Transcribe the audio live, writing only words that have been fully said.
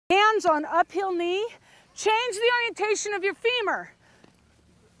Hands on uphill knee. Change the orientation of your femur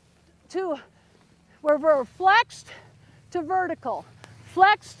to where we're flexed to vertical,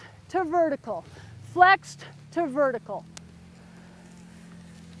 flexed to vertical, flexed to vertical.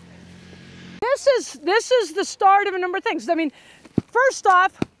 This is the start of a number of things. I mean, first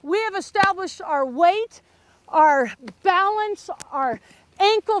off, we have established our weight, our balance, our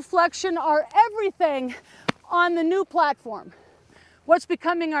ankle flexion, our everything on the new platform, what's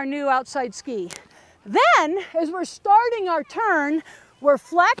becoming our new outside ski. Then, as we're starting our turn, we're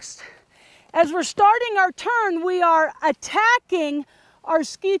flexed. As we're starting our turn, we are attacking our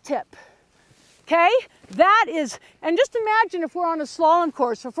ski tip, okay? That is, and just imagine if we're on a slalom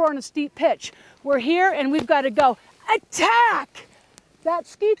course or if we're on a steep pitch. We're here and we've got to go attack that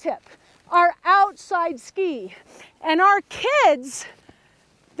ski tip, our outside ski. And our kids,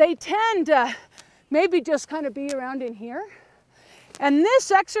 they tend to maybe just kind of be around in here. And this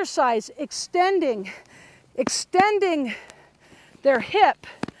exercise, extending their hip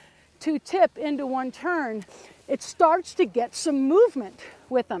to tip into one turn, it starts to get some movement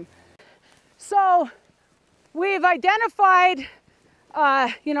with them. So we've identified,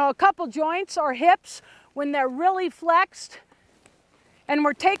 you know, a couple joints, our hips, when they're really flexed, and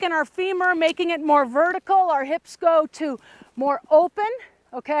we're taking our femur, making it more vertical. Our hips go to more open,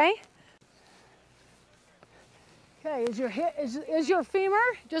 okay? Okay, is your femur,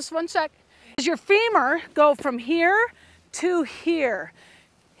 just one sec. Does your femur go from here to here?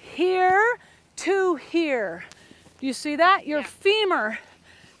 Here to here. Do you see that? Your femur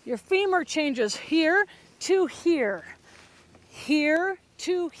changes here to here. Here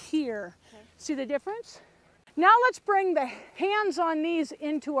to here. Okay. See the difference? Now let's bring the hands on knees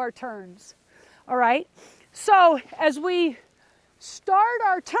into our turns. All right? So as we start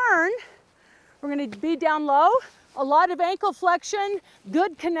our turn, we're going to be down low. A lot of ankle flexion,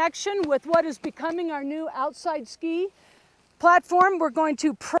 good connection with what is becoming our new outside ski platform. We're going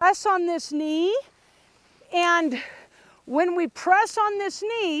to press on this knee, and when we press on this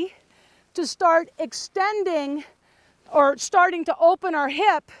knee to start extending or starting to open our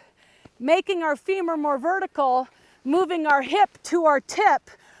hip, making our femur more vertical, moving our hip to our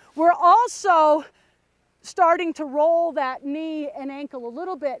tip, we're also starting to roll that knee and ankle a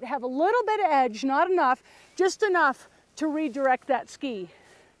little bit, have a little bit of edge, not enough, just enough to redirect that ski.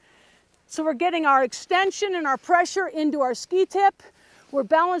 So we're getting our extension and our pressure into our ski tip. We're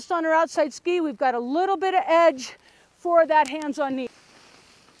balanced on our outside ski. We've got a little bit of edge for that hands-on knee.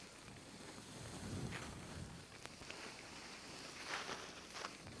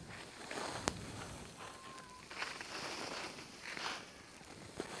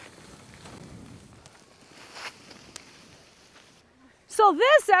 So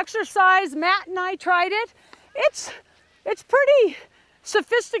this exercise, Matt and I tried it. It's pretty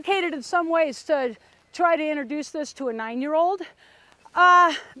sophisticated in some ways to try to introduce this to a 9-year-old.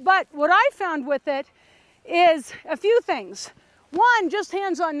 But what I found with it is a few things. One, just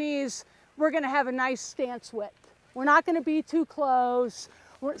hands on knees, we're gonna have a nice stance width. We're not gonna be too close.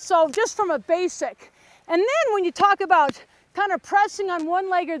 So just from a basic. And then when you talk about kind of pressing on one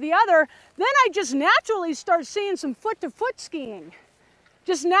leg or the other, then I just naturally start seeing some foot-to-foot skiing.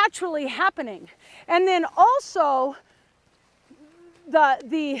 Just naturally happening. And then also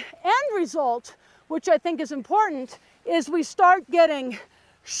the end result, which I think is important, is we start getting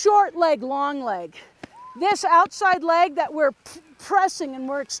short leg, long leg. This outside leg that we're pressing and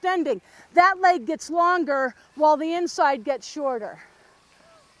we're extending, that leg gets longer while the inside gets shorter.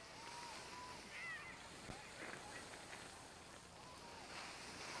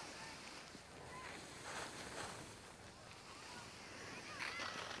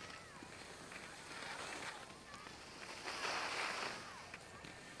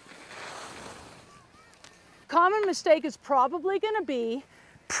 Common mistake is probably going to be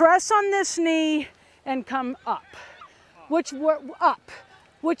press on this knee and come up, which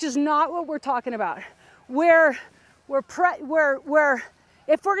is not what we're talking about. If we're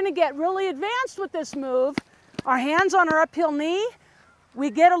going to get really advanced with this move, our hands on our uphill knee, we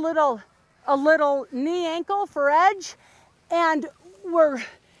get a little knee ankle for edge, and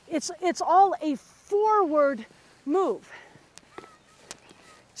it's all a forward move.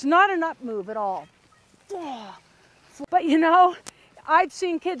 It's not an up move at all. But you know, I've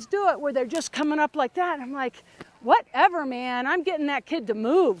seen kids do it where they're just coming up like that, and I'm like, whatever, man, I'm getting that kid to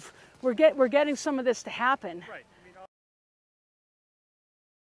move. We're getting some of this to happen. Right.